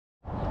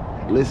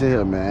Listen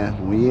here,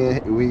 man.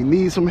 When you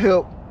need some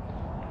help,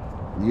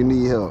 you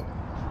need help.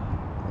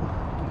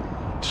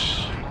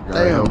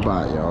 Damn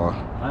about y'all.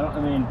 I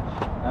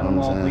don't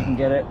know if we can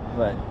get it,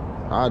 but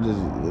I just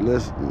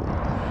listen.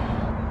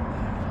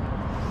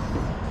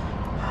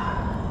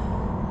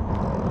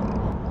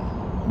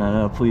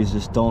 No, please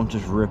just don't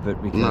just rip it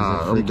because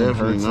it freaking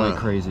hurts like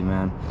crazy,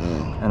 man.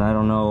 Yeah. And I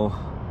don't know.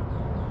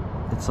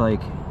 It's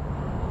like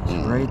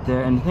it's right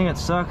there. And the thing that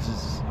sucks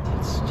is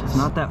it's just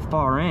not that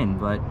far in,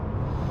 but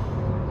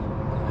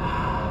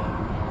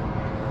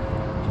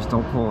just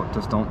don't pull it.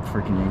 Just don't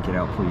freaking yank it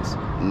out, please.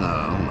 No,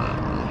 I'm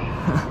not, man.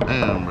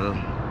 Damn, bro.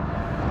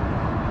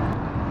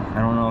 I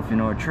don't know if you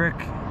know a trick.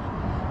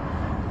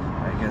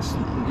 I guess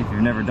if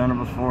you've never done it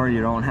before,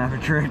 you don't have a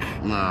trick.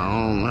 No, I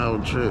don't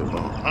have a trick,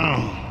 bro.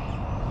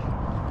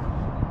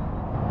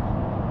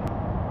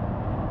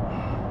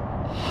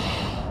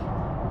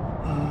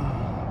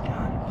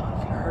 God, it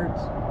fucking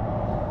hurts.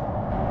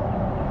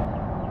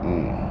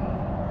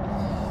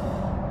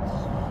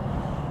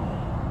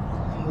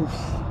 Oof.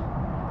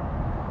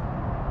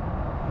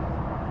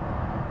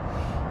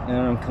 And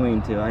I'm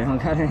clean too. I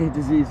don't got any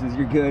diseases.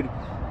 You're good.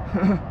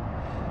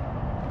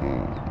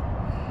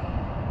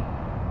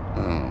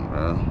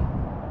 Bro.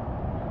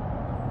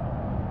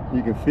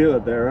 You can feel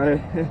it there,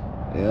 right?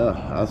 Yeah,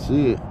 I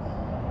see it.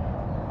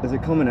 Is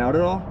it coming out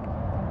at all?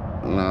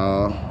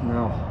 No.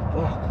 No.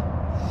 Fuck.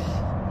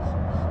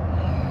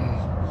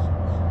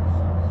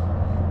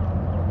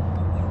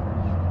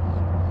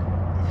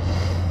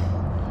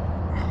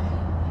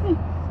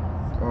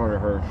 Oh, it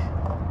hurts.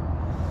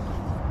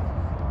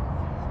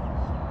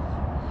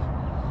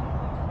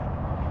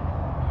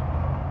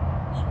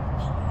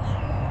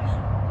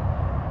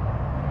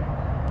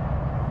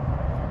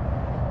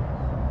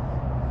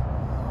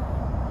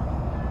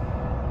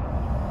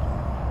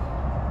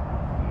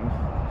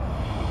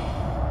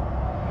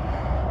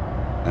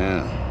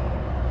 Yeah.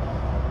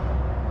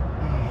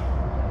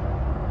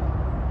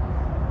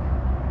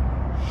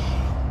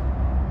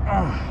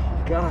 Oh,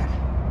 God.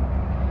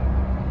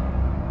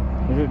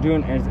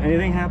 Is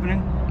anything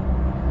happening?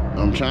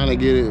 I'm trying to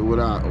get it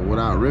without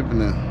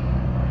ripping it.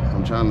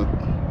 I'm trying to.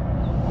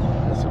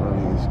 That's what I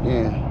mean.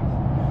 Skin.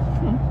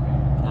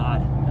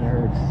 God, it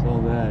hurts so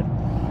bad.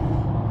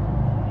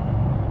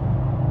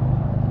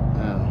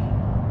 Yeah.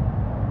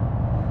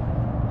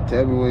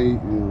 Tell me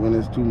when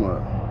it's too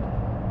much.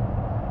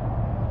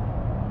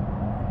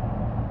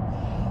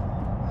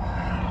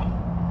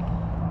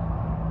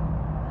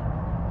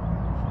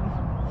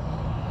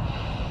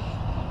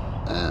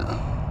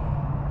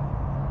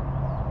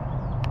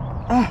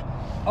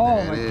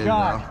 Oh my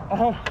God.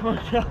 Oh my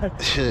God.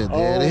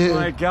 Oh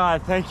my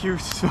God. Thank you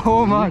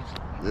so much.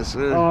 Yes,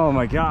 sir. Oh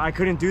my God. I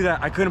couldn't do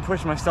that. I couldn't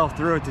push myself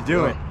through it to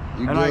do it.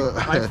 And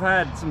I've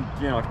had some,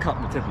 I've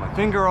cut the tip of my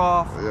finger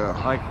off. Yeah.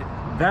 Like,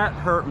 that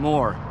hurt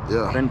more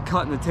than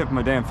cutting the tip of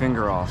my damn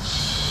finger off.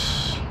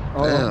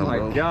 Oh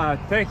my God.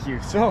 Thank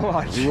you so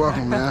much. You're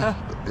welcome, man.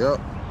 Yep.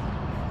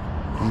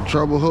 Them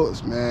trouble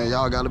hooks, man.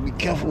 Y'all gotta be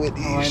careful with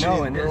these. I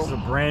know, and this is a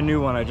brand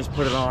new one. I just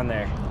put it on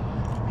there.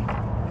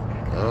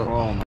 Yep. Oh my